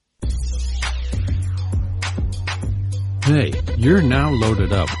Hey, you're now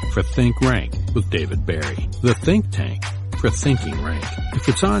loaded up for Think Rank with David Barry, the think tank for thinking rank. If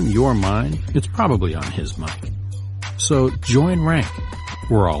it's on your mind, it's probably on his mic. So join Rank.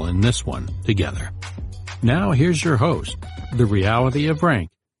 We're all in this one together. Now here's your host, the reality of rank,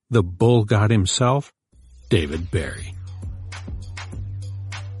 the bull god himself, David Barry.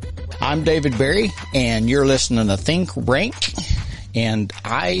 I'm David Barry, and you're listening to Think Rank, and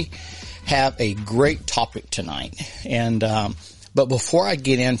I have a great topic tonight. And but before I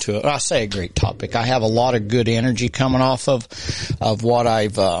get into it, I say a great topic. I have a lot of good energy coming off of what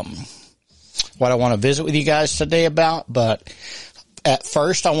what I want to visit with you guys today about. But at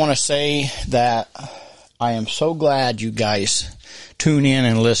first, I want to say that I am so glad you guys tune in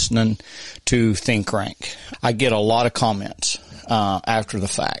and listening to Think Rank. I get a lot of comments after the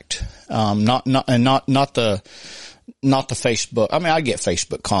fact. Not the Facebook. I mean, I get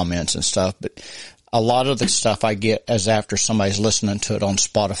Facebook comments and stuff, but a lot of the stuff I get is after somebody's listening to it on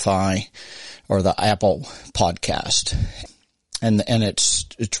Spotify or the Apple podcast. And it's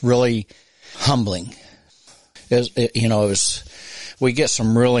really humbling. We get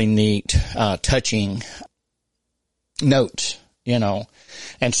some really neat, touching notes,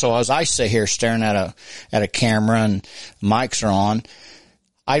 And so as I sit here staring at a camera and mics are on,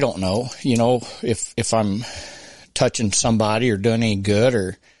 I don't know, if I'm touching somebody or doing any good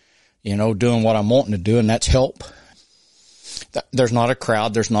or, doing what I'm wanting to do, and that's help. There's not a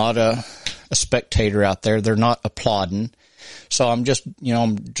crowd. There's not a spectator out there. They're not applauding. So I'm just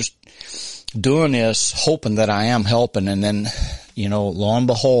doing this, hoping that I am helping. And then, lo and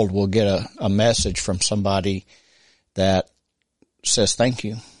behold, we'll get a message from somebody that says, thank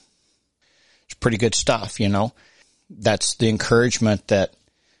you. It's pretty good stuff, That's the encouragement that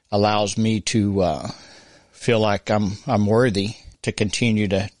allows me to, feel like I'm worthy to continue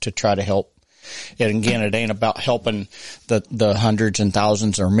to try to help. And again, it ain't about helping the hundreds and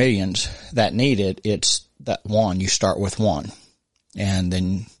thousands or millions that need it. It's that one. You start with one and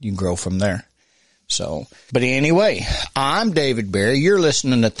then you grow from there. So, but anyway, I'm David Barry. You're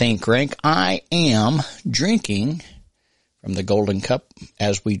listening to Think Rank. I am drinking from the Golden Cup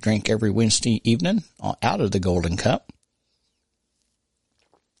as we drink every Wednesday evening out of the Golden Cup.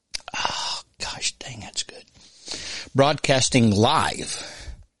 Oh, gosh dang, that's good. Broadcasting live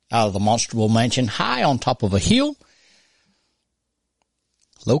out of the Monsterville Mansion, high on top of a hill,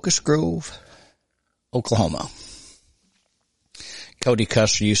 Locust Grove, Oklahoma. Cody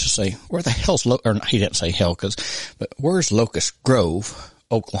Custer used to say, where the hell's he didn't say hell but where's Locust Grove,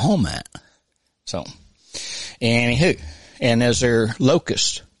 Oklahoma at? So, anywho, and is there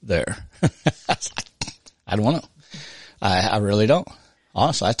locust there? I don't know. I really don't.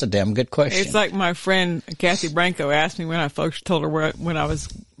 Honestly, that's a damn good question. It's like my friend Kathy Branco asked me when I first told her when I was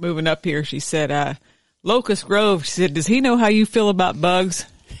moving up here. She said, Locust Grove. She said, does he know how you feel about bugs?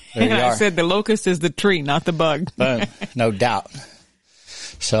 And I said, the locust is the tree, not the bug. Boom. No doubt.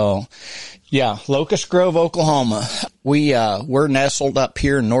 So, yeah, Locust Grove, Oklahoma. We're nestled up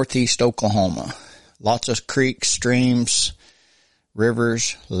here in northeast Oklahoma. Lots of creeks, streams,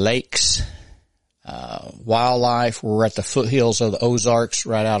 rivers, lakes. Wildlife. We're at the foothills of the Ozarks,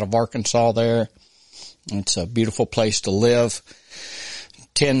 right out of Arkansas there. It's a beautiful place to live.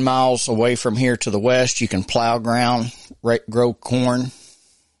 10 miles away from here to the west, you can plow ground, grow corn.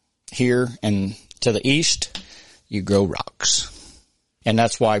 Here and to the east, you grow rocks. And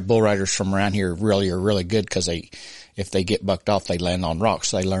that's why bull riders from around here really are really good, because if they get bucked off, they land on rocks.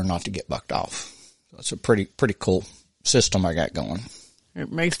 So they learn not to get bucked off. So it's a pretty cool system I got going. It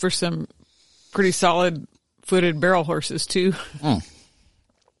makes for some pretty solid footed barrel horses too.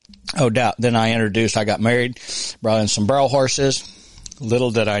 No doubt. Then I got married, brought in some barrel horses.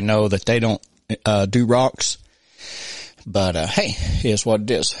 Little did I know that they don't do rocks. But hey, here's what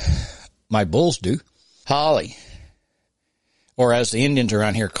it is. My bulls do. Holly. Or as the Indians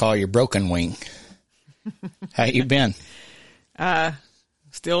around here call you, broken wing. How you been?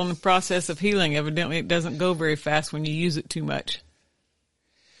 Still in the process of healing. Evidently it doesn't go very fast when you use it too much.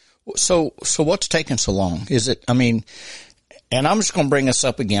 So what's taking so long? Is it, and I'm just going to bring this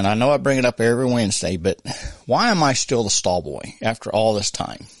up again. I know I bring it up every Wednesday, but why am I still the stall boy after all this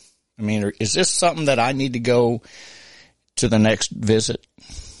time? Is this something that I need to go to the next visit?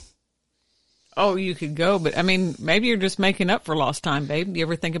 Oh, you could go, but maybe you're just making up for lost time, babe. Do you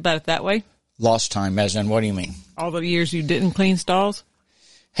ever think about it that way? Lost time, as in, what do you mean? All the years you didn't clean stalls?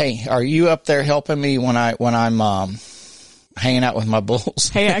 Hey, are you up there helping me when I'm hanging out with my bulls?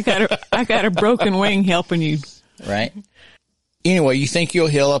 Hey, I got a broken wing helping you. Right. Anyway, you think you'll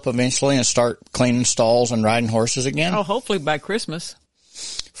heal up eventually and start cleaning stalls and riding horses again? Oh, hopefully by Christmas.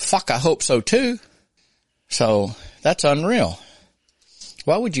 Fuck, I hope so too. So That's unreal.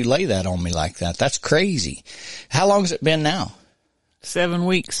 Why would you lay that on me like that? That's crazy. How long has it been now? 7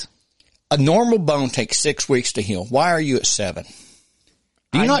 weeks. A normal bone takes 6 weeks to heal. Why are you at 7?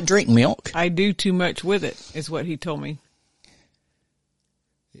 Do you not drink milk? I do too much with it, is what he told me.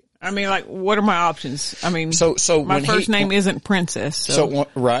 I mean, like, what are my options? I mean, so my first name isn't Princess. So,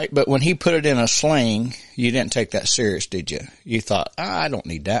 right, but when he put it in a sling, you didn't take that serious, did you? You thought, I don't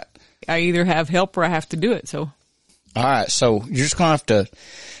need that. I either have help or I have to do it, so. All right, so you're just going to have to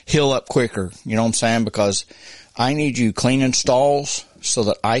heal up quicker, you know what I'm saying? Because I need you cleaning stalls so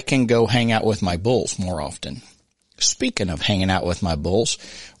that I can go hang out with my bulls more often. Speaking of hanging out with my bulls,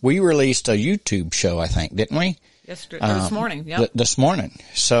 we released a YouTube show, I think, didn't we? Yesterday, this morning, yeah. This morning.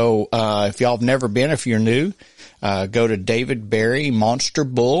 So, if y'all have never been, if you're new, go to David Barry Monster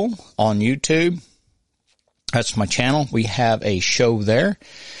Bull on YouTube. That's my channel. We have a show there,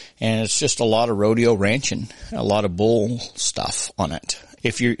 and it's just a lot of rodeo ranching, a lot of bull stuff on it.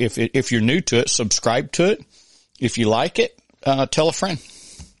 If you're new to it, subscribe to it. If you like it, tell a friend.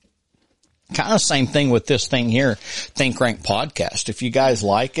 Kind of same thing with this thing here, Think Rank Podcast. If you guys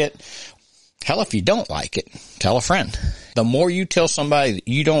like it, hell, if you don't like it, tell a friend. The more you tell somebody that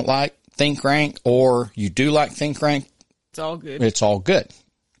you don't like Think Rank or you do like Think Rank, it's all good. It's all good.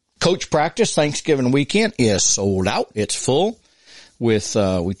 Coach Practice Thanksgiving weekend is sold out. It's full with,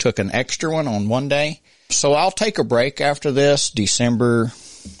 we took an extra one on one day. So I'll take a break after this, December,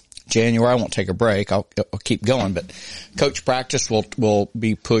 January. I won't take a break. I'll keep going, but Coach Practice will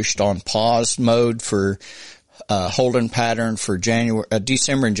be pushed on pause mode for holding pattern for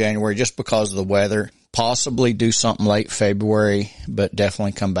December and January, just because of the weather. Possibly do something late February, but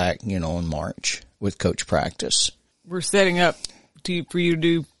definitely come back, in March with Coach Practice. We're setting up for you to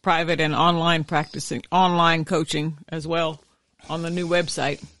do private and online coaching as well on the new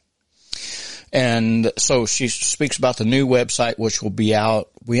website. And so she speaks about the new website, which will be out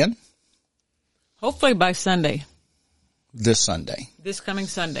when? Hopefully by Sunday. This Sunday. This coming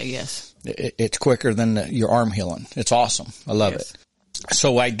Sunday, yes. It's quicker than your arm healing. It's awesome. I love it.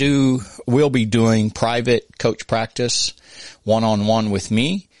 So we'll be doing private Coach Practice one-on-one with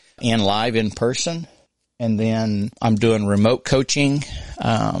me and live in person. And then I'm doing remote coaching,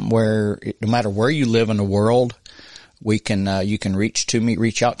 where no matter where you live in the world, you can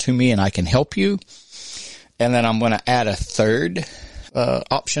reach out to me and I can help you. And then I'm going to add a third,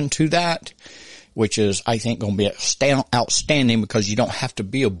 option to that, which is, I think, going to be outstanding, because you don't have to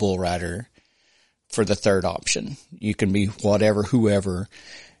be a bull rider for the third option. You can be whoever,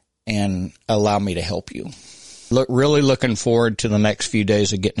 and allow me to help you. Really looking forward to the next few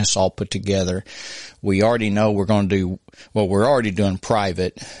days of getting this all put together. We already know we're already doing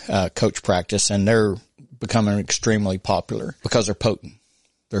private, Coach Practice, and they're becoming extremely popular because they're potent.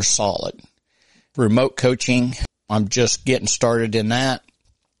 They're solid. Remote coaching, I'm just getting started in that.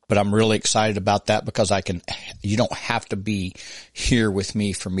 But I'm really excited about that, because you don't have to be here with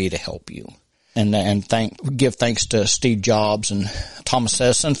me for me to help you. And give thanks to Steve Jobs and Thomas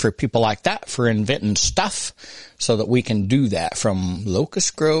Edison, for people like that, for inventing stuff so that we can do that from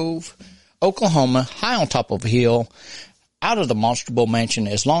Locust Grove, Oklahoma, high on top of a hill, out of the Monster Bull Mansion,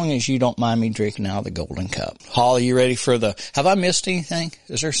 as long as you don't mind me drinking out of the Golden Cup. Holly, you ready for have I missed anything?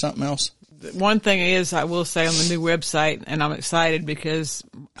 Is there something else? One thing is, I will say on the new website, and I'm excited because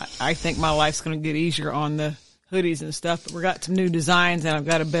I think my life's going to get easier on the hoodies and stuff. But we got some new designs, and I've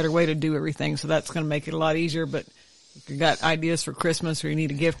got a better way to do everything, so that's going to make it a lot easier. But if you got ideas for Christmas or you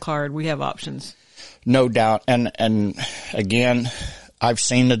need a gift card, we have options. No doubt. And again, I've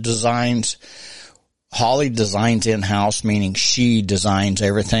seen the designs. Holly designs in-house, meaning she designs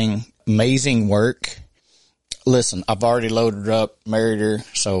everything. Amazing work. Listen, I've already loaded her up, married her,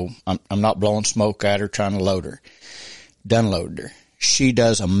 so I'm not blowing smoke at her trying to load her. Done loaded her. She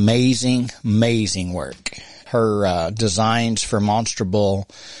does amazing work. Her designs for Monster Bull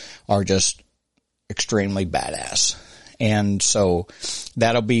are just extremely badass. And so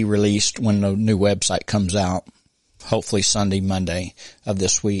that'll be released when the new website comes out, hopefully Sunday, Monday of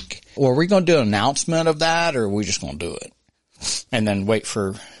this week. Or are we going to do an announcement of that, or are we just going to do it and then wait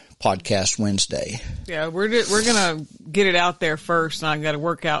for podcast Wednesday? Yeah, we're going to get it out there first, and I've got to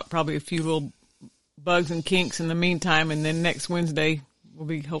work out probably a few little bugs and kinks in the meantime, and then next Wednesday will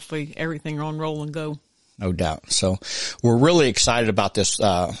be hopefully everything on roll and go. No doubt. So we're really excited about this.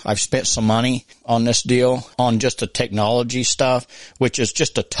 I've spent some money on this deal, on just the technology stuff, which is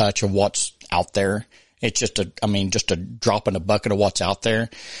just a touch of what's out there. It's just a drop in a bucket of what's out there.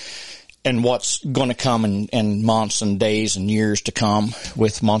 And what's going to come in months and days and years to come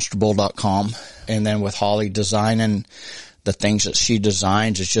with monsterbull.com. And then with Holly designing the things that she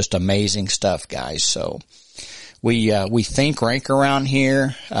designs, it's just amazing stuff, guys. So We think rank around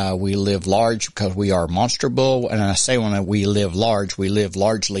here. We live large because we are Monster Bull. And I say when we live large, we live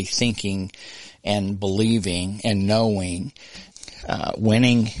largely thinking and believing and knowing.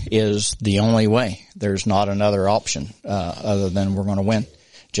 Winning is the only way. There's not another option, other than we're going to win,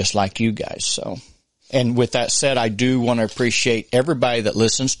 just like you guys. So, and with that said, I do want to appreciate everybody that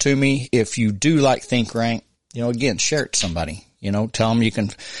listens to me. If you do like Think Rank, again, share it to somebody. Tell them you can,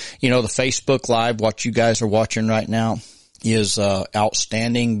 the Facebook Live, what you guys are watching right now is,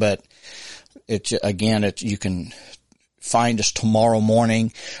 outstanding, but you can find us tomorrow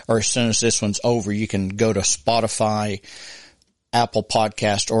morning, or as soon as this one's over, you can go to Spotify, Apple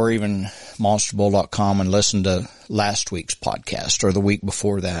Podcast, or even monsterbull.com and listen to last week's podcast or the week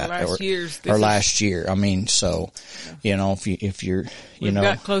before that or last year. I mean, so, if you're, we've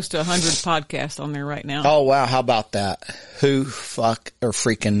got close to 100 podcasts on there right now. Oh, wow. How about that? Who fuck or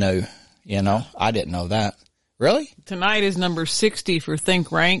freaking knew? I didn't know that. Really? Tonight is number 60 for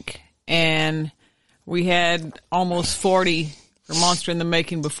Think Rank, and we had almost 40 for Monster in the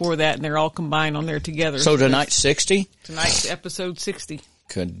Making before that, and they're all combined on there together. So tonight's 60? Tonight's episode 60.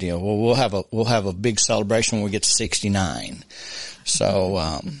 Good deal. Well, we'll have a big celebration when we get to 69.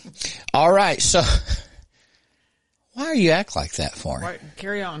 So, all right. So, why do you act like that for? Right,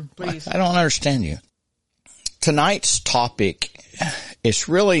 carry on, please. I don't understand you. Tonight's topic is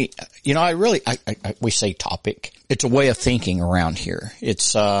really, we say topic. It's a way of thinking around here.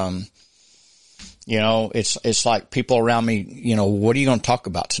 It's, it's like people around me, what are you going to talk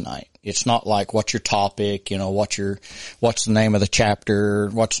about tonight? It's not like, what's your topic? What's the name of the chapter?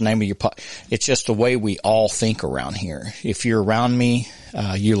 What's the name of your it's just the way we all think around here. If you're around me,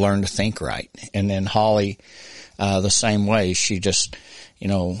 you learn to think right. And then Holly, the same way. She just,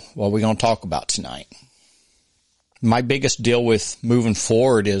 what are we going to talk about tonight? My biggest deal with moving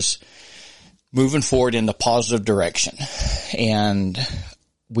forward is moving forward in the positive direction. And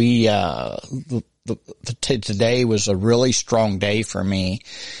we, today was a really strong day for me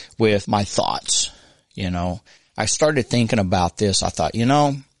with my thoughts. I started thinking about this. I thought,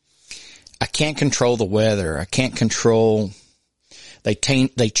 I can't control the weather. I can't control, they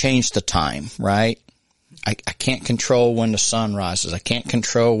changed the time, right? I can't control when the sun rises. I can't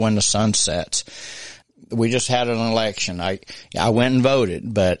control when the sun sets. We just had an election. I went and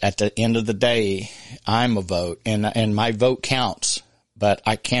voted, but at the end of the day, I'm a vote and my vote counts. But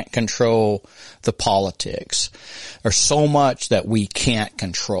I can't control the politics. There's so much that we can't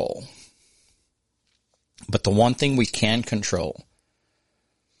control. But the one thing we can control,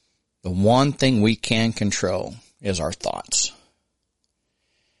 is our thoughts.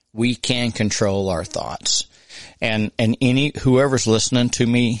 We can control our thoughts. And whoever's listening to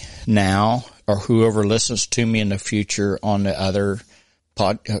me now, or whoever listens to me in the future on the other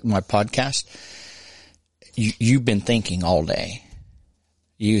my podcast, you've been thinking all day.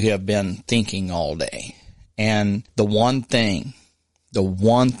 You have been thinking all day. And the one thing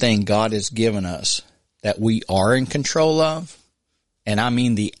God has given us that we are in control of, and I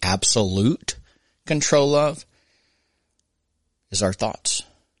mean the absolute control of, is our thoughts.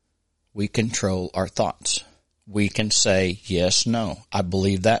 We control our thoughts. We can say, yes, no, I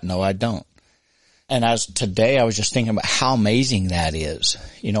believe that, no, I don't. And today I was just thinking about how amazing that is.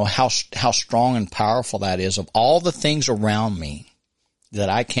 How strong and powerful that is, of all the things around me that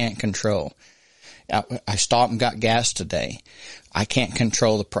I can't control. I stopped and got gas today. I can't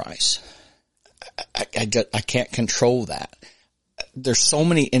control the price. I can't control that. There's so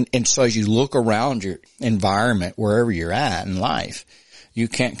many, and so as you look around your environment, wherever you're at in life, you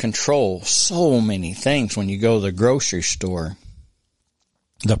can't control so many things when you go to the grocery store,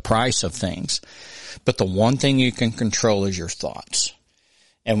 the price of things. But the one thing you can control is your thoughts.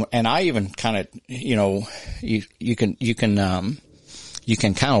 And I even kind of, you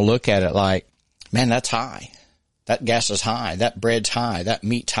can kind of look at it like, man, that's high. That gas is high. That bread's high. That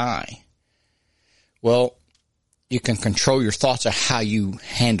meat's high. Well, you can control your thoughts of how you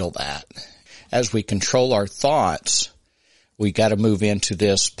handle that. As we control our thoughts, we got to move into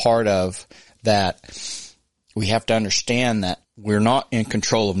this part of that. We have to understand that we're not in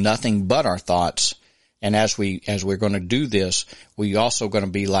control of nothing but our thoughts. And as we're going to do this, we also going to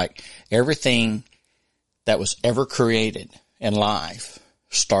be like everything that was ever created in life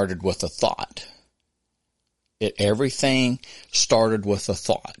started with a thought. Everything started with a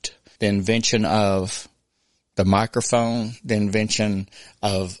thought. The invention of the microphone, the invention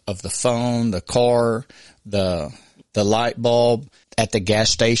of the phone, the car, the light bulb at the gas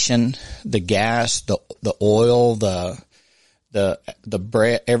station, the gas, the oil, the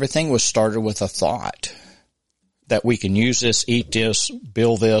bread, everything was started with a thought that we can use this, eat this,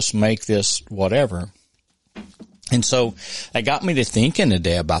 build this, make this, whatever. And so that got me to thinking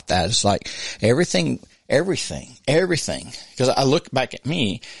today about that. It's like everything. Because I look back at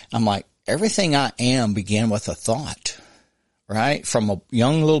me, I'm like, everything I am began with a thought, right? From a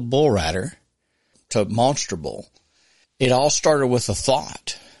young little bull rider to Monster Bull. It all started with a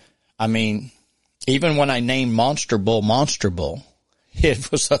thought. I mean, even when I named Monster Bull,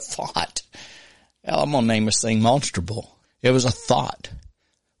 it was a thought. Hell, I'm going to name this thing Monster Bull. It was a thought.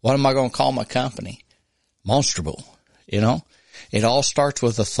 What am I going to call my company? Monster Bull. You know, it all starts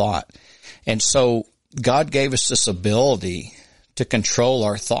with a thought. And so God gave us this ability to control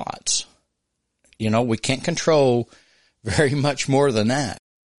our thoughts. You know, we can't control very much more than that.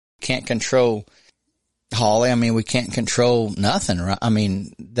 Can't control, Holly, I mean, we can't control nothing, right? I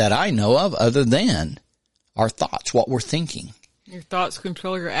mean, that I know of other than our thoughts, what we're thinking. Your thoughts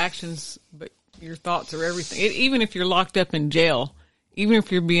control your actions, but your thoughts are everything. Even if you're locked up in jail, even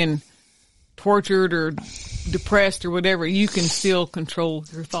if you're being tortured or depressed or whatever, you can still control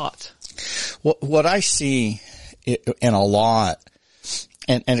your thoughts. What I see in a lot,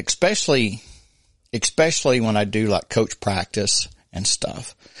 and especially when I do like coach practice and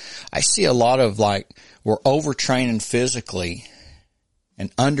stuff, I see a lot of like, we're overtraining physically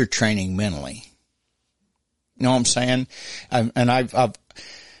and undertraining mentally. You know what I'm saying?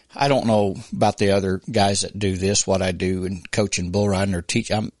 I don't know about the other guys that do this, what I do in coaching bull riding or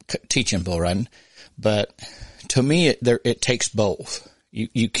I'm teaching bull riding, but to me, it takes both.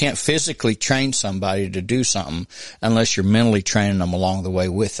 You can't physically train somebody to do something unless you're mentally training them along the way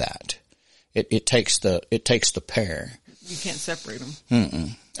with that. It takes the pair. You can't separate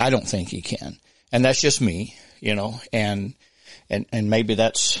them. I don't think you can. And that's just me, you know, and maybe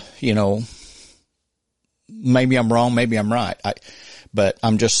that's, you know, maybe I'm wrong, maybe I'm right. But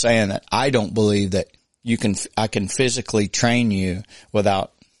I'm just saying that I don't believe that I can physically train you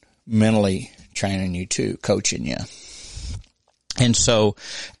without mentally training you too, coaching you. And so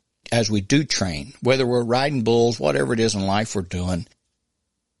as we do train, whether we're riding bulls, whatever it is in life we're doing,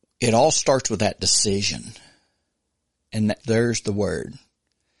 it all starts with that decision. And there's the word.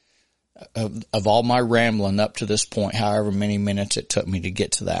 Of all my rambling up to this point, however many minutes it took me to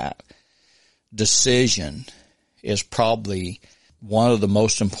get to that, decision is probably one of the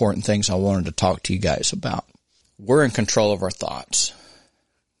most important things I wanted to talk to you guys about. We're in control of our thoughts.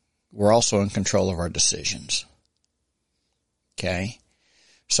 We're also in control of our decisions. Okay?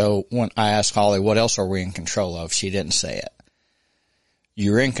 So when I asked Holly, what else are we in control of? She didn't say it.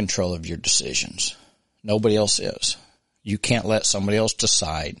 You're in control of your decisions. Nobody else is. You can't let somebody else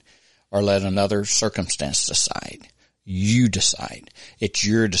decide or let another circumstance decide. You decide. It's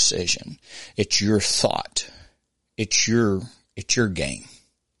your decision. It's your thought. It's your game.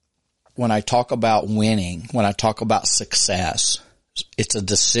 When I talk about winning, when I talk about success, it's a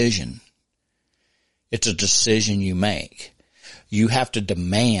decision. It's a decision you make. You have to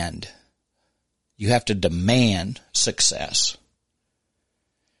demand success.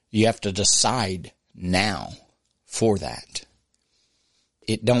 You have to decide now for that.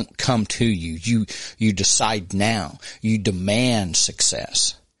 It don't come to you. You decide now. You demand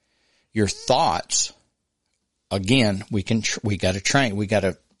success. Your thoughts, again, we got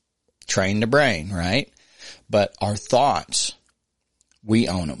to train the brain, right? But our thoughts, we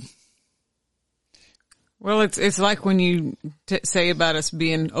own them. Well, it's like when you say about us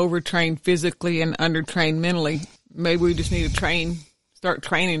being overtrained physically and undertrained mentally. Maybe we just need to start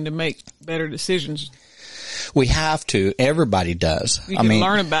training to make better decisions. We have to. Everybody does. You can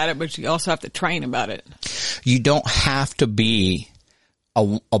learn about it, but you also have to train about it. You don't have to be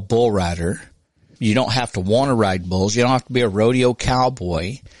a bull rider. You don't have to want to ride bulls. You don't have to be a rodeo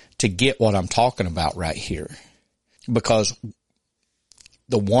cowboy to get what I'm talking about right here. Because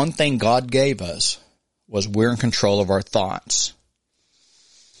the one thing God gave us was we're in control of our thoughts.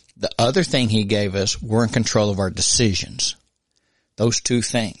 The other thing he gave us, we're in control of our decisions. Those two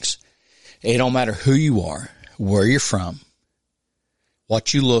things. It don't matter who you are, where you're from,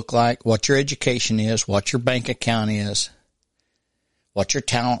 what you look like, what your education is, what your bank account is, what your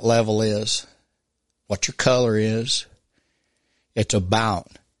talent level is, what your color is. It's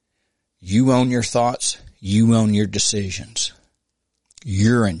about you own your thoughts, you own your decisions.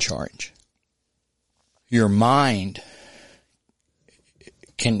 You're in charge. Your mind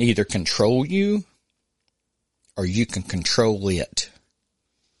can either control you or you can control it.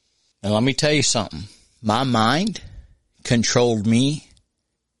 Now let me tell you something. My mind controlled me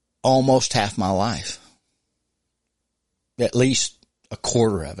almost half my life. At least a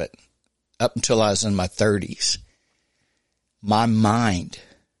quarter of it. Up until I was in my 30s. My mind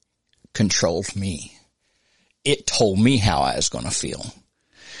controlled me. It told me how I was going to feel.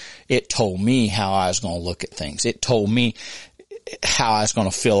 It told me how I was going to look at things. It told me how I was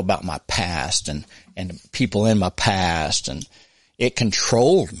going to feel about my past and people in my past, and it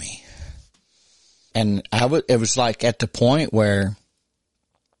controlled me. And it was like at the point where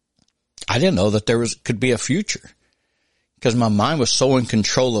I didn't know that could be a future, because my mind was so in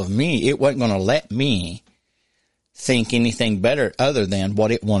control of me. It wasn't going to let me think anything better other than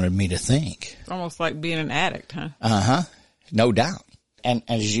what it wanted me to think. It's almost like being an addict, huh? Uh-huh. No doubt. And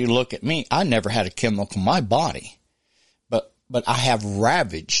as you look at me, I never had a chemical in my body, but I have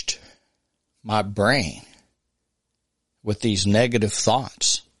ravaged my brain with these negative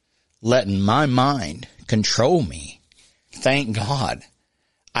thoughts, letting my mind control me. Thank God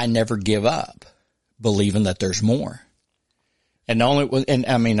I never give up believing that there's more. And I'll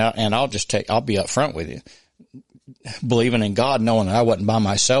be up front with you. Believing in God, knowing that I wasn't by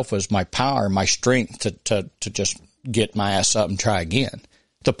myself, was my power, my strength to just get my ass up and try again.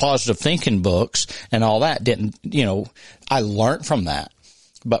 The positive thinking books and all that I learned from that,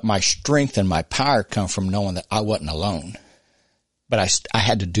 but my strength and my power come from knowing that I wasn't alone. But I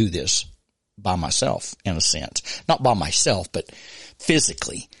had to do this by myself, in a sense. Not by myself, but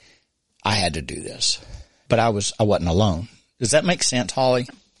physically I had to do this. But I wasn't alone. Does that make sense, Holly?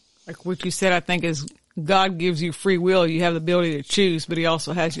 Like what you said, I think, is God gives you free will. You have the ability to choose, but he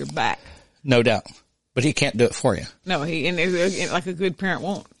also has your back. No doubt. But he can't do it for you. No, like a good parent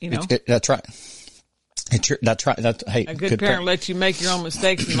won't, That's right. That's right. A good parent lets you make your own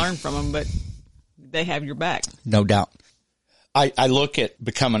mistakes and learn from them, but they have your back. No doubt. I look at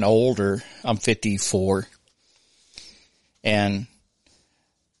becoming older. I'm 54, and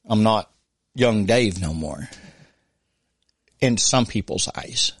I'm not young Dave no more in some people's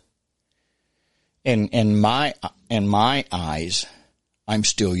eyes. In my eyes, I'm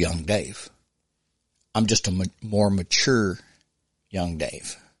still young Dave. I'm just a more mature young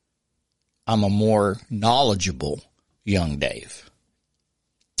Dave. I'm a more knowledgeable young Dave.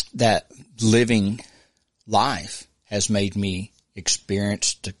 That living life has made me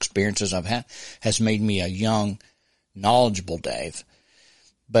experiences I've had has made me a young, knowledgeable Dave.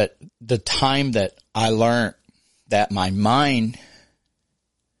 But the time that I learned that my mind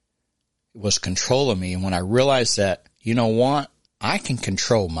was controlling me, and when I realized that, you know what, I can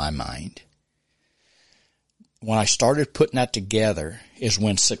control my mind. When I started putting that together is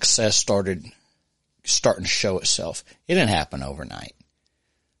when success starting to show itself. It didn't happen overnight.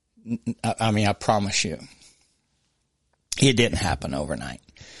 I promise you, it didn't happen overnight.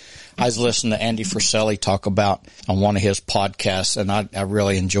 I was listening to Andy Frisella talk about on one of his podcasts, and I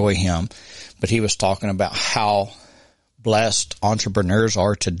really enjoy him, but he was talking about how blessed entrepreneurs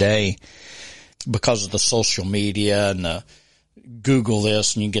are today because of the social media and the Google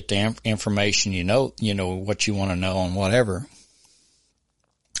this, and you get the information, you know what you want to know and whatever.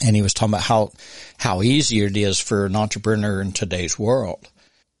 And he was talking about how easy it is for an entrepreneur in today's world.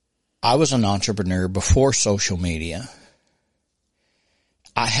 I was an entrepreneur before social media.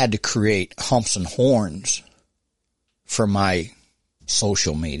 I had to create humps and horns for my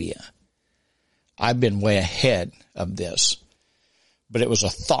social media. I've been way ahead of this, but it was a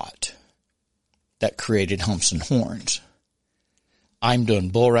thought that created humps and horns. I'm doing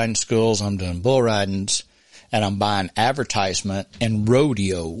bull riding schools, I'm doing bull ridings, and I'm buying advertisement and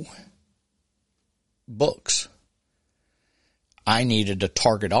rodeo books. I needed a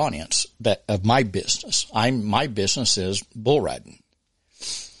target audience of my business. My business is bull riding.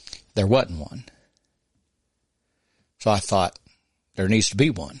 There wasn't one. So I thought there needs to be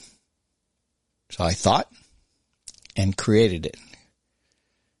one. So I thought and created it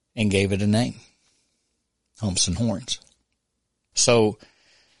and gave it a name. Humps and Horns. So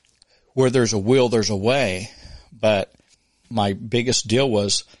where there's a will, there's a way. But my biggest deal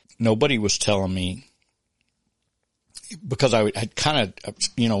was nobody was telling me, because I had kind of,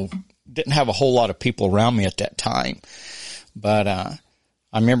 didn't have a whole lot of people around me at that time. But I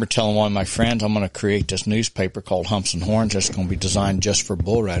remember telling one of my friends, I'm going to create this newspaper called Humps and Horns that's going to be designed just for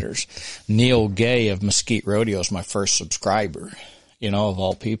bull riders. Neil Gay of Mesquite Rodeo is my first subscriber, of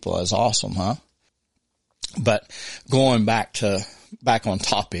all people. That's awesome, huh? But going back on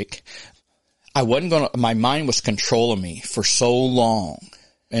topic, my mind was controlling me for so long.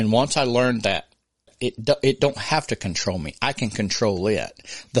 And once I learned that it don't have to control me, I can control it.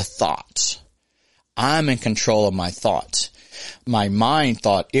 The thoughts. I'm in control of my thoughts. My mind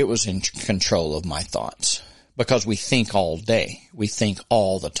thought it was in control of my thoughts because we think all day. We think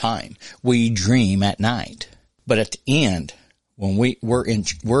all the time. We dream at night. But at the end, when we're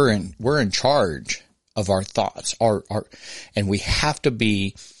in charge of our thoughts, and we have to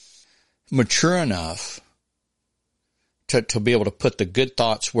be mature enough to be able to put the good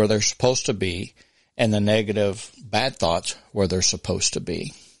thoughts where they're supposed to be and the negative, bad thoughts where they're supposed to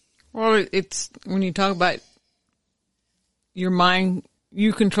be. Well, it's when you talk about your mind,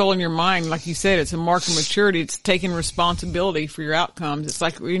 you controlling your mind, like you said, it's a mark of maturity. It's taking responsibility for your outcomes. It's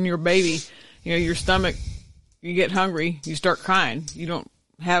like when you're a baby, your stomach, you get hungry, you start crying. You don't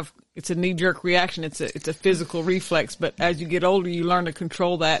have, it's a knee-jerk reaction. It's a physical reflex. But as you get older, you learn to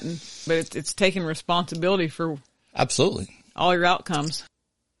control that. But it's taking responsibility for absolutely all your outcomes.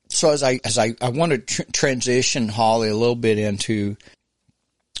 So as I want to transition, Holly, a little bit into,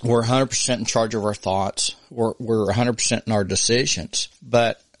 we're 100% in charge of our thoughts. We're 100% in our decisions,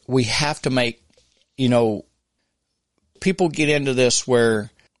 but we have to make, people get into this where,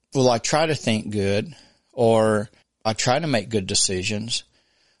 well, I try to think good or I try to make good decisions,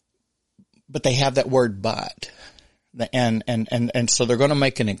 but they have that word but. And so they're going to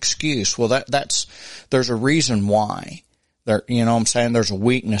make an excuse. Well, there's a reason why. There, what I'm saying? There's a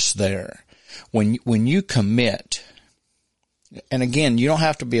weakness there. When you commit, and again, you don't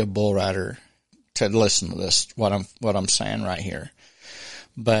have to be a bull rider to listen to this, what I'm saying right here.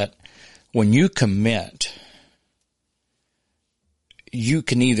 But when you commit, you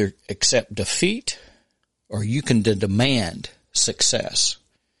can either accept defeat or you can demand success.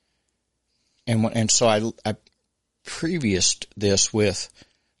 And so I previously this with,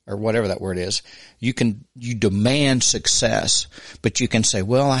 or whatever that word is, you demand success, but you can say,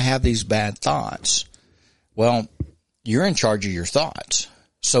 well, I have these bad thoughts. Well, you're in charge of your thoughts.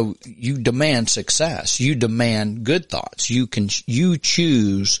 So you demand success. You demand good thoughts. You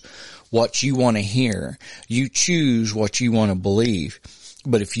choose what you want to hear. You choose what you want to believe.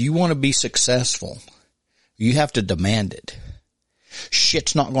 But if you want to be successful, you have to demand it.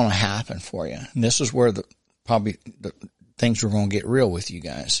 Shit's not going to happen for you. And this is where probably the things are going to get real with you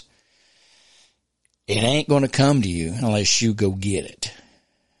guys. It ain't going to come to you unless you go get it.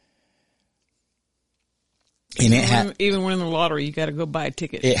 And even winning the lottery, you got to go buy a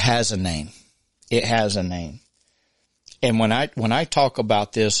ticket. It has a name. It has a name. And when I talk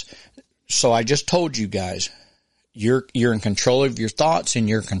about this, so I just told you guys, you're in control of your thoughts and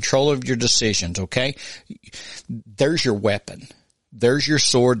you're in control of your decisions. Okay. There's your weapon. There's your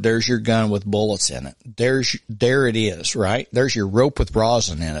sword. There's your gun with bullets in it. There it is, right? There's your rope with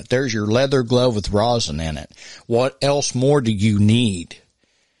rosin in it. There's your leather glove with rosin in it. What else more do you need?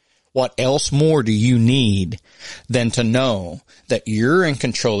 What else more do you need than to know that you're in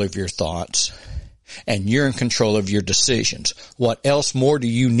control of your thoughts and you're in control of your decisions? What else more do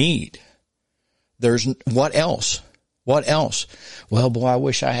you need? What else? What else? Well, boy, I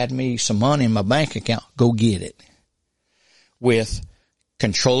wish I had me some money in my bank account. Go get it. With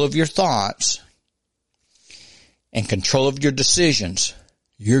control of your thoughts and control of your decisions,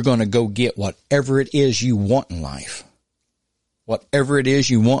 you're going to go get whatever it is you want in life. Whatever it is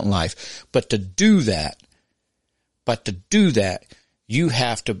you want in life. But to do that, you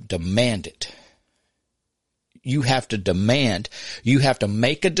have to demand it. You have to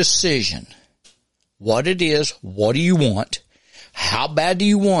make a decision. What it is, what do you want? How bad do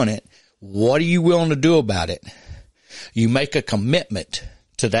you want it? What are you willing to do about it? You make a commitment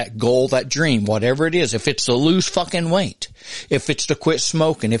to that goal, that dream, whatever it is. If it's to lose fucking weight, if it's to quit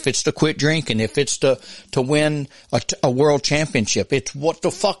smoking, if it's to quit drinking, if it's to win a world championship, it's what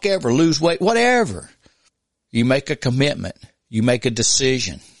the fuck ever, lose weight, whatever. You make a commitment. You make a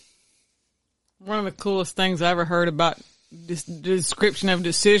decision. One of the coolest things I ever heard about this description of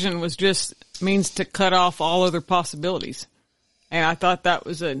decision was just means to cut off all other possibilities. And I thought that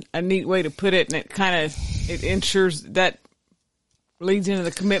was a neat way to put it, and it ensures that leads into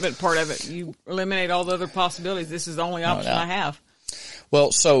the commitment part of it. You eliminate all the other possibilities. This is the only option I have.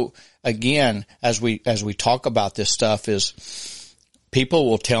 Well, so again, as we talk about this stuff, is people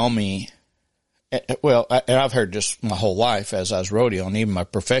will tell me, well, and I've heard this my whole life as I was rodeoing, even my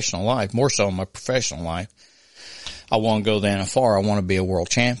professional life, more so in my professional life. I want to go that far. I want to be a world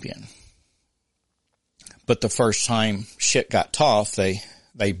champion. But the first time shit got tough, they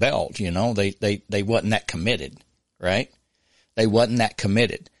bailed, they wasn't that committed, right? They wasn't that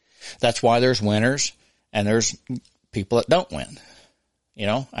committed. That's why there's winners and there's people that don't win.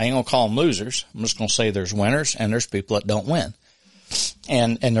 I ain't going to call them losers. I'm just going to say there's winners and there's people that don't win.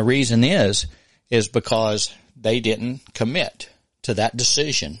 And the reason is because they didn't commit to that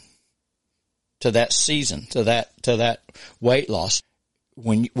decision, to that season, to that weight loss.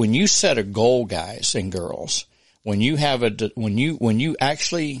 When you set a goal, guys and girls, when you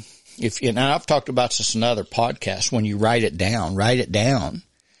actually, and I've talked about this in other podcasts, when you write it down,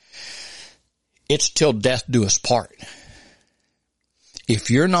 it's till death do us part.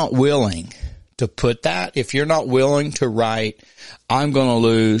 If you're not willing to put that, if you're not willing to write, I'm going to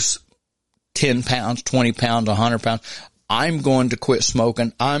lose 10 pounds, 20 pounds, 100 pounds. I'm going to quit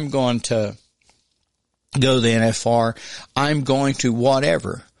smoking. I'm going to go to the NFR. I'm going to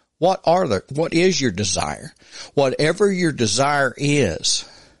whatever. What is your desire? Whatever your desire is,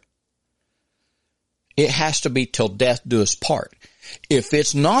 it has to be till death do us part. If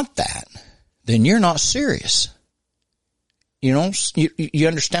it's not that, then you're not serious. You know, you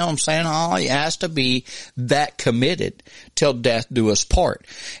understand what I'm saying, Holly? It has to be that committed till death do us part.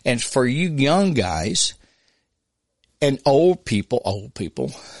 And for you young guys and older people,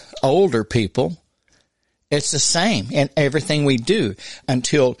 it's the same in everything we do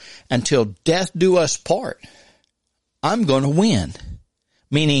until death do us part. I'm going to win.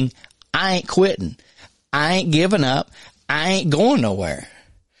 Meaning I ain't quitting. I ain't giving up. I ain't going nowhere.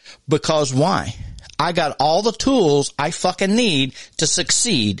 Because why? I got all the tools I fucking need to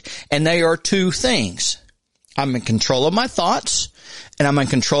succeed. And they are two things. I'm in control of my thoughts and I'm in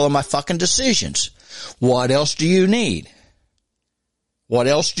control of my fucking decisions. What else do you need? What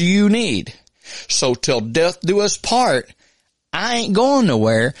else do you need? So till death do us part, I ain't going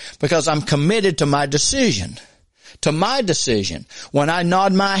nowhere because I'm committed to my decision. To my decision. When I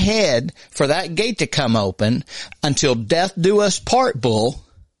nod my head for that gate to come open, until death do us part, bull,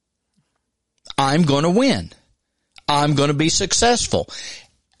 I'm going to win. I'm going to be successful.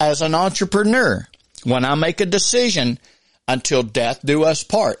 As an entrepreneur, when I make a decision, until death do us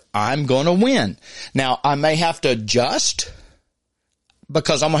part, I'm going to win. Now, I may have to adjust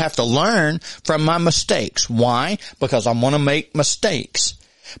because I'm going to have to learn from my mistakes. Why? Because I'm going to make mistakes.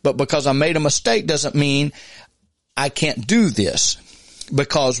 But because I made a mistake doesn't mean I can't do this.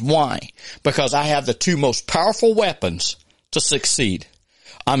 Because why? Because I have the two most powerful weapons to succeed.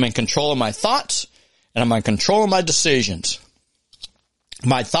 I'm in control of my thoughts and I'm in control of my decisions.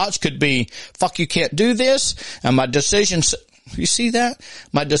 My thoughts could be, fuck, you can't do this. And my decision, you see that?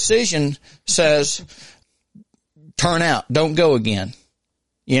 My decision says, turn out, don't go again.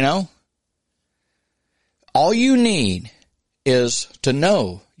 You know? All you need is to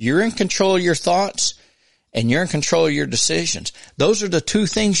know you're in control of your thoughts and you're in control of your decisions. Those are the two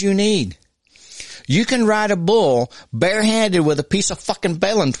things you need. You can ride a bull barehanded with a piece of fucking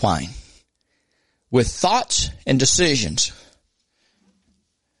baling twine. With thoughts and decisions.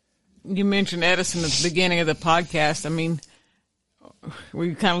 You mentioned Edison at the beginning of the podcast. I mean,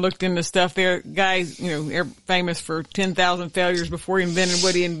 we kind of looked into stuff there. Guys, you know, they're famous for 10,000 failures before he invented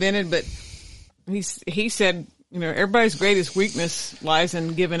what he invented, but he said, you know, everybody's greatest weakness lies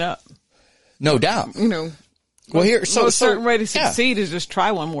in giving up. No doubt. You know, well, here, a certain way to succeed is just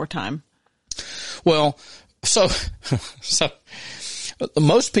try one more time. Well, so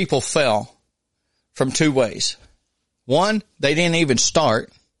most people fail from two ways. One, they didn't even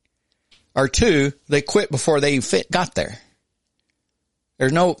start. Or two, they quit before they got there.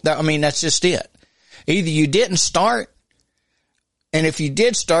 That's just it. Either you didn't start, and if you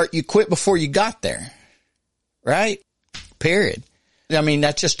did start, you quit before you got there. Right? Period. I mean,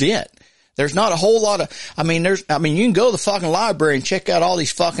 that's just it. There's not a whole lot of, you can go to the fucking library and check out all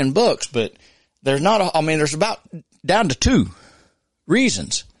these fucking books, but there's about down to two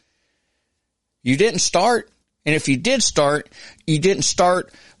reasons. You didn't start, and if you did start, you didn't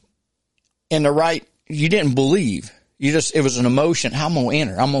start you didn't believe. It was an emotion. I'm going to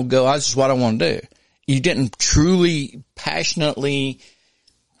enter. I'm going to go. This is what I want to do. You didn't truly, passionately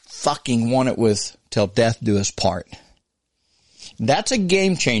fucking want it with till death do us part. That's a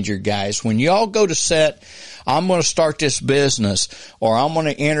game changer, guys. When y'all go to set, I'm going to start this business, or I'm going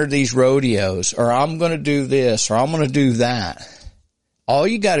to enter these rodeos, or I'm going to do this, or I'm going to do that. All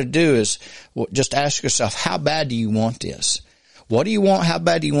you got to do is just ask yourself, how bad do you want this? What do you want? How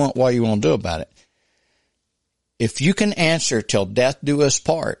bad do you want? What are you going to do about it? If you can answer till death do us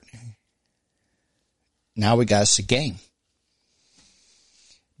part, now we got us a game.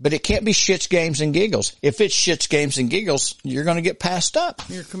 But it can't be shits, games, and giggles. If it's shits, games, and giggles, you're going to get passed up.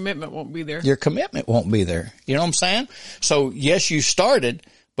 Your commitment won't be there. Your commitment won't be there. You know what I'm saying? So, yes, you started,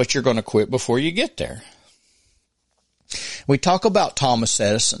 but you're going to quit before you get there. We talk about Thomas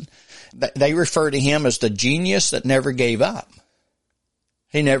Edison. They refer to him as the genius that never gave up.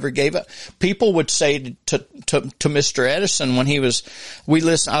 He never gave up. People would say to Mr. Edison when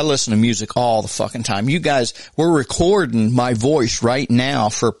I listen to music all the fucking time. You guys, we're recording my voice right now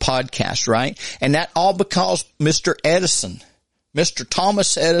for podcasts, right? And that all because Mr. Edison, Mr.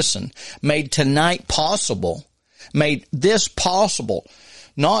 Thomas Edison made tonight possible, made this possible,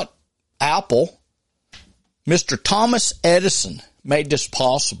 not Apple. Mr. Thomas Edison made this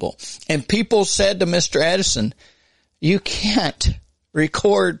possible. And people said to Mr. Edison, you can't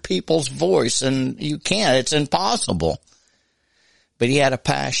record people's voice, and you can't. It's impossible. But he had a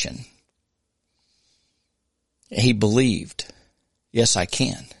passion. He believed, yes, I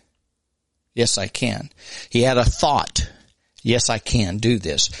can. Yes, I can. He had a thought, yes, I can do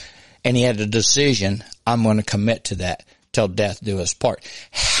this. And he had a decision, I'm going to commit to that till death do us part.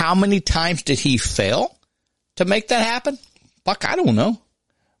 How many times did he fail to make that happen? Fuck, I don't know.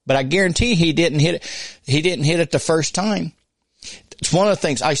 But I guarantee he didn't hit it. He didn't hit it the first time. It's one of the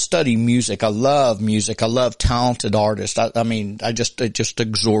things. I study music. I love music. I love talented artists. It just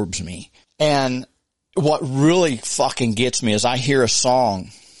absorbs me. And what really fucking gets me is I hear a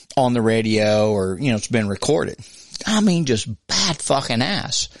song on the radio or, it's been recorded. Just bad fucking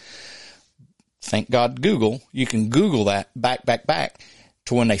ass. Thank God Google. You can Google that back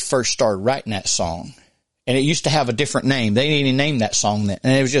to when they first started writing that song. And it used to have a different name. They didn't even name that song then.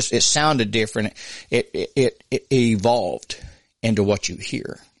 And it sounded different. It evolved into what you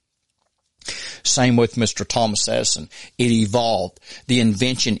hear. Same with Mr. Thomas Edison. It evolved. The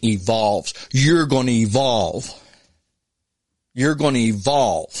invention evolves. You're going to evolve. You're going to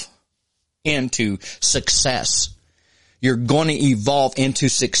evolve into success. You're going to evolve into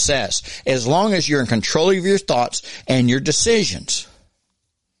success as long as you're in control of your thoughts and your decisions.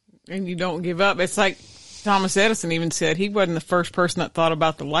 And you don't give up. It's like Thomas Edison even said he wasn't the first person that thought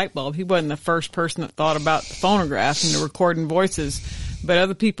about the light bulb. He wasn't the first person that thought about the phonograph and the recording voices. But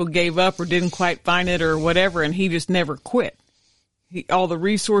other people gave up or didn't quite find it or whatever, and he just never quit. All the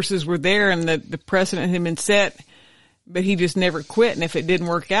resources were there and the precedent had been set, but he just never quit. And if it didn't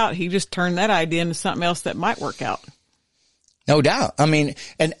work out, he just turned that idea into something else that might work out. No doubt. And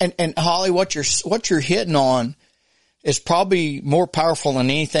Holly, what you're hitting on is probably more powerful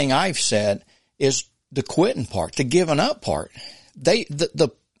than anything I've said is the quitting part, the giving up part. They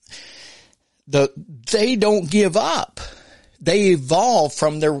don't give up. They evolve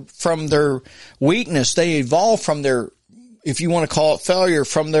from their weakness. They evolve from their, if you want to call it failure,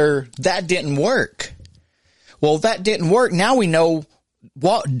 from that didn't work. Well, that didn't work. Now we know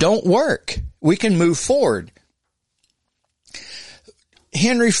what don't work. We can move forward.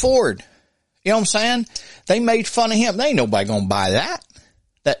 Henry Ford, you know what I'm saying? They made fun of him. There ain't nobody gonna buy that.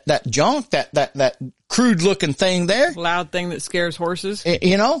 That junk, that crude looking thing there. Loud thing that scares horses.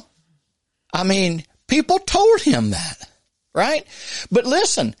 People told him that. Right? But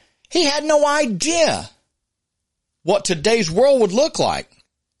listen, he had no idea what today's world would look like.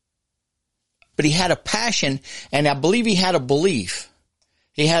 But he had a passion, and I believe he had a belief.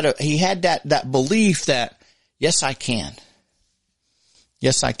 He had that belief that, yes, I can.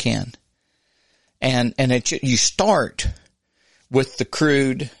 Yes, I can. And you start with the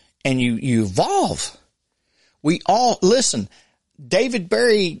crude and you evolve. We all, listen, David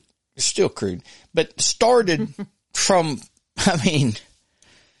Barry is still crude, but started from,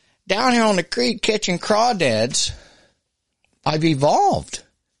 down here on the creek catching crawdads. I've evolved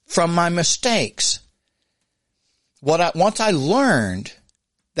from my mistakes. Once I learned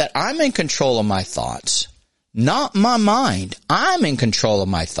that I'm in control of my thoughts, not my mind. I'm in control of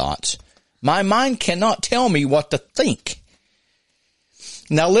my thoughts. My mind cannot tell me what to think.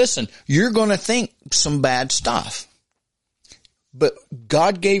 Now listen, you're going to think some bad stuff. But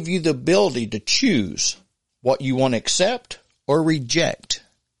God gave you the ability to choose what you want to accept or reject.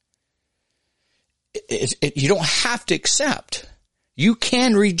 You don't have to accept. You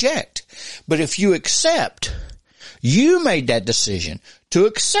can reject. But if you accept, you made that decision to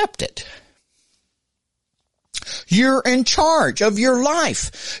accept it. You're in charge of your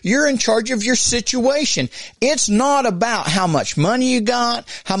life. You're in charge of your situation. It's not about how much money you got,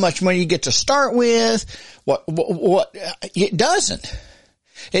 how much money you get to start with. What it doesn't.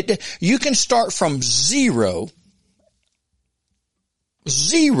 You can start from zero.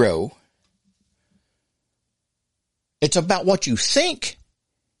 It's about what you think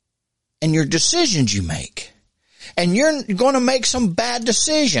and your decisions you make. And you're going to make some bad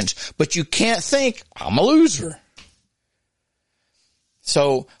decisions, but you can't think, I'm a loser.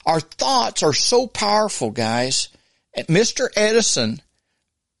 So our thoughts are so powerful, guys. Mr. Edison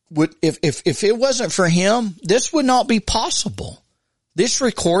would, if it wasn't for him, this would not be possible. This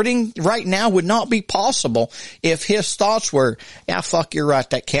recording right now would not be possible if his thoughts were, yeah, fuck, you're right.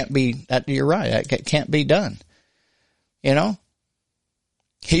 You're right. That can't be done. You know,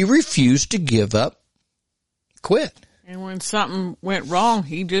 he refused to give up. Quit. And when something went wrong,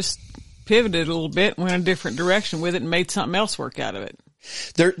 he just pivoted a little bit, went a different direction with it, and made something else work out of it.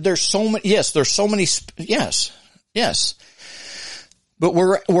 There's so many. Yes, there's so many. Yes. But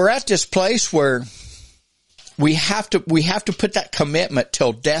we're at this place where we have to put that commitment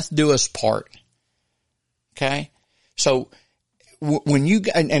till death do us part. Okay, so when you,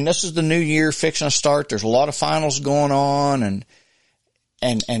 and this is the new year fixing to start, there's a lot of finals going on and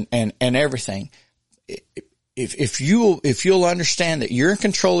everything. If you'll understand that you're in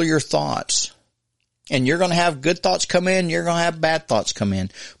control of your thoughts, and you're going to have good thoughts come in, you're going to have bad thoughts come in,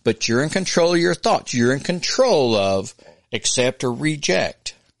 but you're in control of your thoughts. You're in control of accept or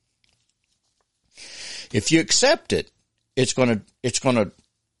reject. If you accept it, it's going to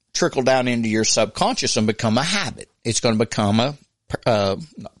trickle down into your subconscious and become a habit. It's going to become a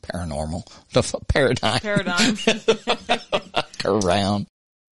not paranormal, the paradigm. Around.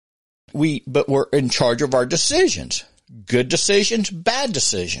 But we're in charge of our decisions. Good decisions, bad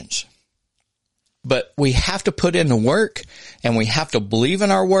decisions. But we have to put in the work, and we have to believe in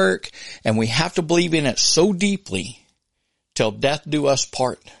our work, and we have to believe in it so deeply till death do us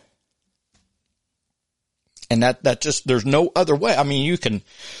part. And that just, there's no other way. I mean, you can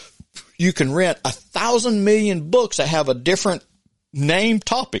rent 1,000 million books that have a different name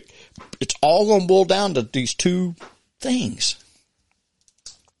topic. It's all going to boil down to these two things.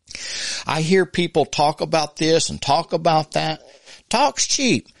 I hear people talk about this and talk about that. Talk's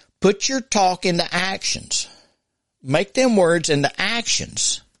cheap. Put your talk into actions. Make them words into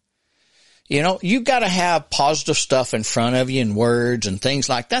actions. You know, you got to have positive stuff in front of you and words and things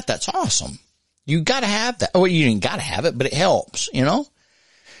like that. That's awesome. You got to have that. Well, you ain't got to have it, but it helps, you know,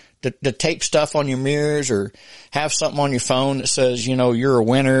 to tape stuff on your mirrors or have something on your phone that says, you know, you're a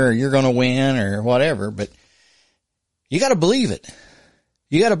winner or you're going to win or whatever. But you got to believe it.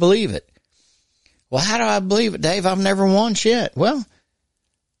 You got to believe it. Well, how do I believe it, Dave? I've never won shit. Well,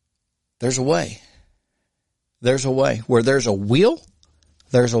 there's a way. There's a way. Where there's a will,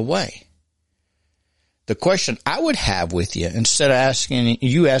 there's a way. The question I would have with you, instead of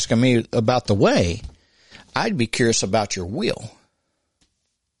asking me about the way, I'd be curious about your will.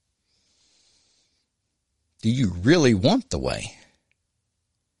 Do you really want the way?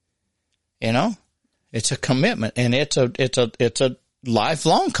 You know, it's a commitment, and it's a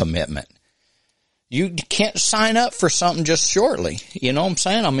lifelong commitment. You can't sign up for something just shortly. You know what I'm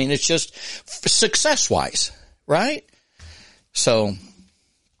saying? I mean, it's just success-wise, right? So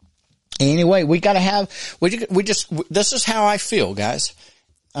anyway, we got to have, this is how I feel, guys.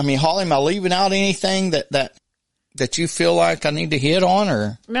 I mean, Holly, am I leaving out anything that you feel like I need to hit on,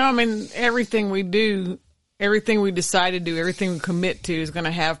 or? No, I mean, everything we do, everything we decide to do, everything we commit to is going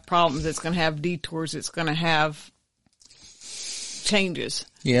to have problems. It's going to have detours. It's going to have changes.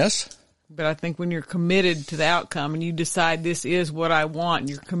 Yes. But I think when you're committed to the outcome and you decide this is what I want and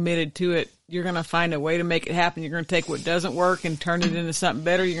you're committed to it, you're going to find a way to make it happen. You're going to take what doesn't work and turn it into something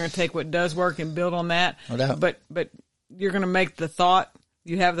better. You're going to take what does work and build on that. No doubt. But you're going to make the thought.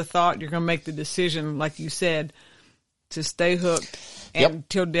 You have the thought. You're going to make the decision, like you said, to stay hooked and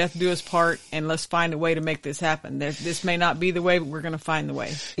till death do us part. And let's find a way to make this happen. This may not be the way, but we're going to find the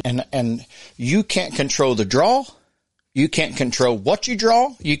way. And you can't control the draw. You can't control what you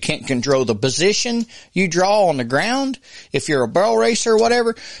draw. You can't control the position you draw on the ground. If you're a barrel racer or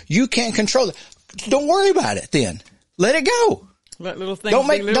whatever, you can't control it. Don't worry about it then. Let it go. Let little things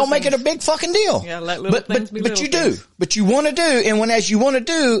don't make it a big fucking deal. Yeah, let little things be little things. But you do. But you want to do. And as you want to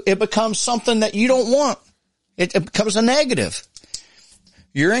do, it becomes something that you don't want. It becomes a negative.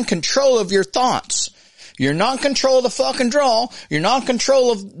 You're in control of your thoughts. You're not in control of the fucking draw. You're not in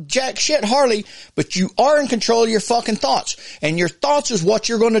control of jack shit hardly, but you are in control of your fucking thoughts. And your thoughts is what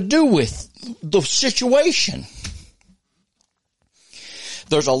you're going to do with the situation.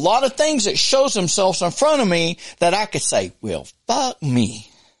 There's a lot of things that shows themselves in front of me that I could say, well, fuck me.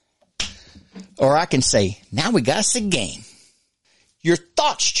 Or I can say, now we got us a game. Your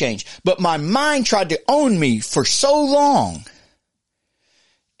thoughts change. But my mind tried to own me for so long.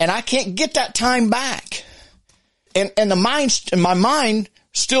 And I can't get that time back. And my mind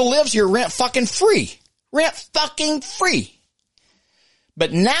still lives here rent fucking free. Rent fucking free.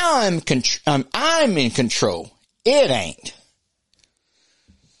 But now I'm in control. It ain't.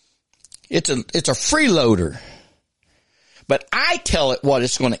 It's a freeloader. But I tell it what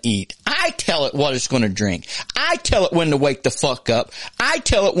it's going to eat. I tell it what it's going to drink. I tell it when to wake the fuck up. I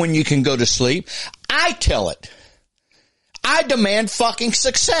tell it when you can go to sleep. I tell it. I demand fucking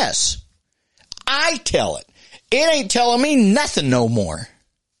success. I tell it. It ain't telling me nothing no more.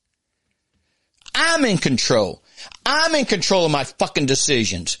 I'm in control. I'm in control of my fucking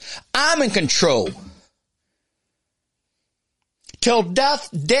decisions. I'm in control. Till death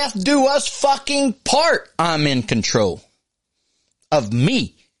do us fucking part, I'm in control. Of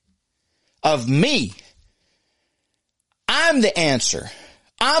me. Of me. I'm the answer.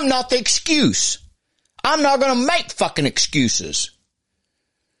 I'm not the excuse. I'm not going to make fucking excuses.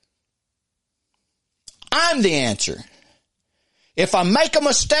 I'm the answer. If I make a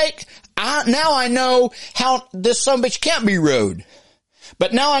mistake, now I know how this sumbitch can't be rode.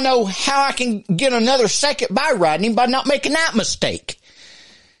 But now I know how I can get another second by riding him by not making that mistake.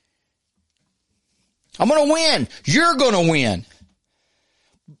 I'm going to win. You're going to win.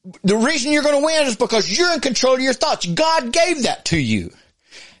 The reason you're going to win is because you're in control of your thoughts. God gave that to you.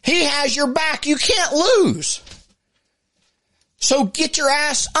 He has your back. You can't lose. So get your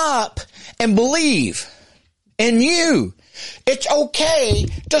ass up and believe in you. It's okay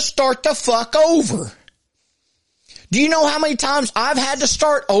to start the fuck over. Do you know how many times I've had to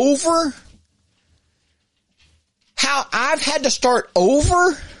start over? How I've had to start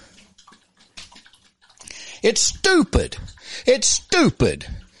over? It's stupid. It's stupid.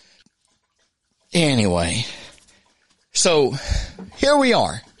 Anyway, so here we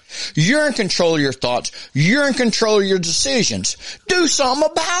are. You're in control of your thoughts. You're in control of your decisions. Do something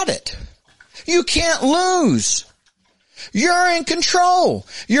about it. You can't lose. You're in control.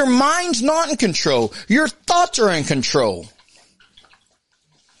 Your mind's not in control. Your thoughts are in control.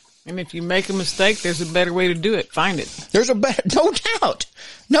 And if you make a mistake, there's a better way to do it. Find it. There's a better, no doubt.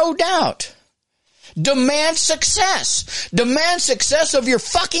 No doubt. Demand success. Demand success of your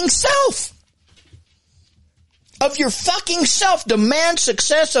fucking self. Of your fucking self. Demand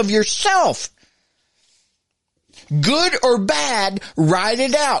success of yourself. Good or bad, ride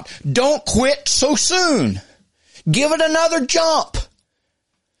it out. Don't quit so soon. Give it another jump.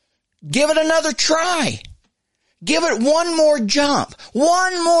 Give it another try. Give it one more jump.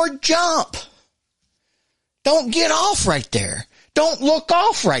 One more jump. Don't get off right there. Don't look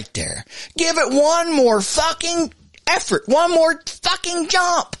off right there. Give it one more fucking effort. One more fucking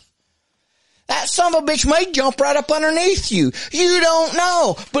jump. That son of a bitch may jump right up underneath you. You don't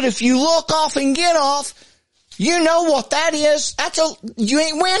know. But if you look off and get off, you know what that is. You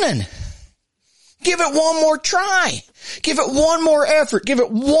ain't winning. Give it one more try. Give it one more effort. Give it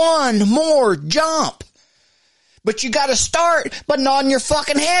one more jump. But you gotta start by nodding your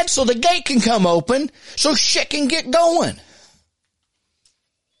fucking head so the gate can come open so shit can get going.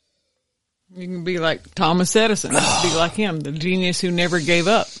 You can be like Thomas Edison. Be like him, the genius who never gave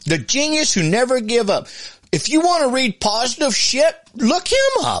up. The genius who never gave up. If you want to read positive shit, look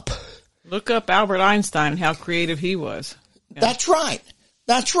him up. Look up Albert Einstein and how creative he was. Yeah. That's right.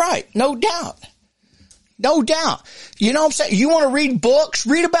 That's right. No doubt. No doubt. You know what I'm saying? You want to read books?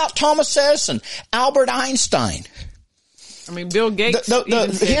 Read about Thomas Edison, Albert Einstein. I mean, Bill Gates.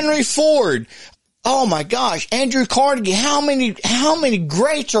 Henry Ford. Oh my gosh. Andrew Carnegie. How many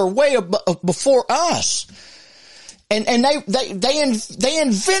greats are way before us? And they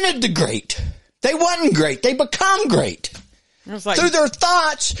invented the great. They wasn't great. They become great. Like, through their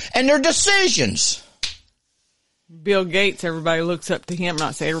thoughts and their decisions. Bill Gates, everybody looks up to him.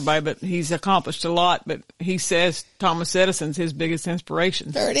 Not say everybody, but he's accomplished a lot. But he says Thomas Edison's his biggest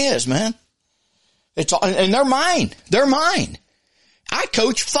inspiration. There it is, man. It's all, and they're mine. They're mine. I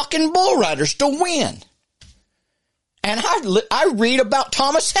coach fucking bull riders to win. And I read about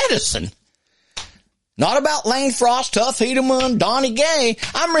Thomas Edison. Not about Lane Frost, Tuff Hedeman, Donnie Gay.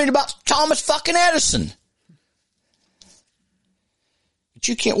 I'm reading about Thomas fucking Edison. But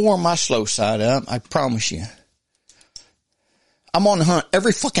you can't warm my slow side up, I promise you. I'm on the hunt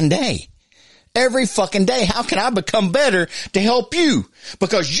every fucking day. Every fucking day. How can I become better to help you?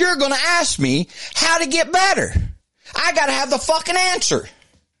 Because you're going to ask me how to get better. I got to have the fucking answer.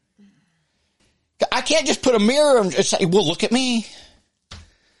 I can't just put a mirror and say, well, look at me.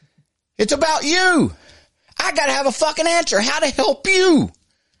 It's about you. I got to have a fucking answer. How to help you.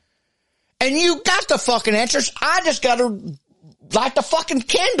 And you got the fucking answers. I just got to light the fucking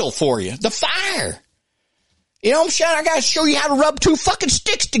candle for you. The fire. You know what I'm saying? I got to show you how to rub two fucking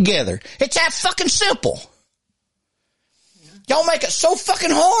sticks together. It's that fucking simple. Y'all make it so fucking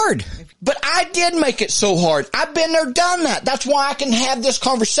hard. But I did make it so hard. I've been there, done that. That's why I can have this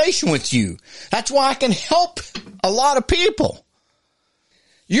conversation with you. That's why I can help a lot of people.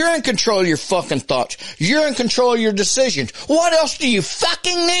 You're in control of your fucking thoughts. You're in control of your decisions. What else do you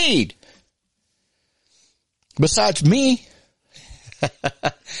fucking need? Besides me.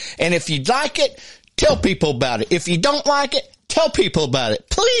 And if you like it, tell people about it. If you don't like it, tell people about it.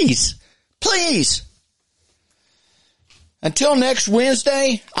 Please. Please. Until next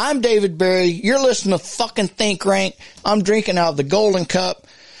Wednesday, I'm David Berry. You're listening to fucking Think Rank. I'm drinking out of the Golden Cup,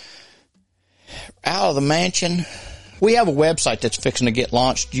 out of the mansion. We have a website that's fixing to get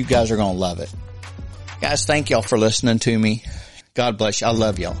launched. You guys are going to love it. Guys, thank y'all for listening to me. God bless you. I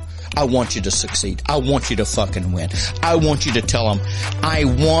love y'all. I want you to succeed. I want you to fucking win. I want you to tell them I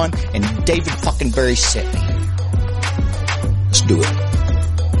won and David fucking Berry sent me. Let's do it.